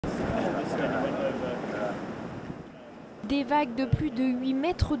Des vagues de plus de 8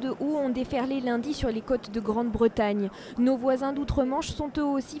 mètres de haut ont déferlé lundi sur les côtes de Grande-Bretagne. Nos voisins d'outre-Manche sont eux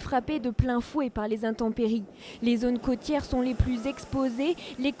aussi frappés de plein fouet par les intempéries. Les zones côtières sont les plus exposées.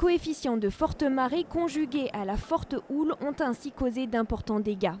 Les coefficients de forte marée conjugués à la forte houle ont ainsi causé d'importants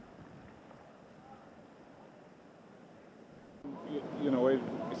dégâts.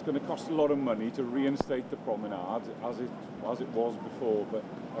 It's going to cost a lot of money to reinstate the promenade as it was before, but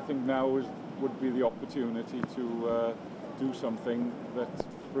I think now would be the opportunity to do something that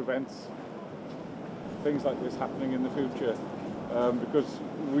prevents things like this happening in the future, because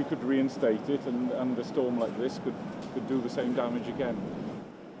we could reinstate it and a storm like this could do the same damage again.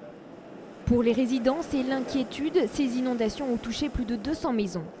 Pour les résidents, c'est l'inquiétude. Ces inondations ont touché plus de 200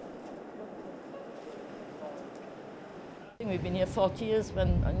 maisons. We've been here 40 years,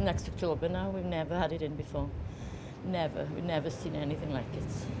 next October now. We've never had it in before. Never. We've never seen anything like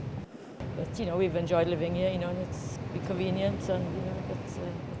it. But, we've enjoyed living here, and it's been convenient, and, but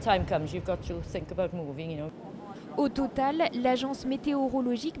the time comes, you've got to think about moving, Au total, l'agence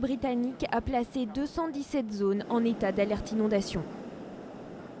météorologique britannique a placé 217 zones en état d'alerte inondation.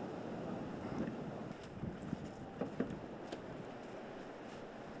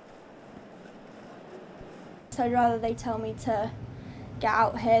 So I'd rather they tell me to get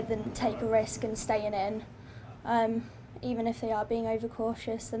out here than take a risk and staying in. Even if they are being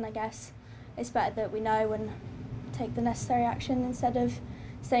overcautious, then I guess it's better that we know and take the necessary action instead of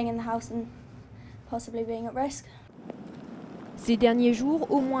staying in the house and possibly being at risk. Ces derniers jours,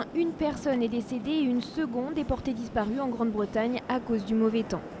 au moins une personne est décédée et une seconde est portée disparue en Grande-Bretagne à cause du mauvais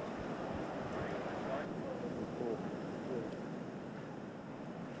temps.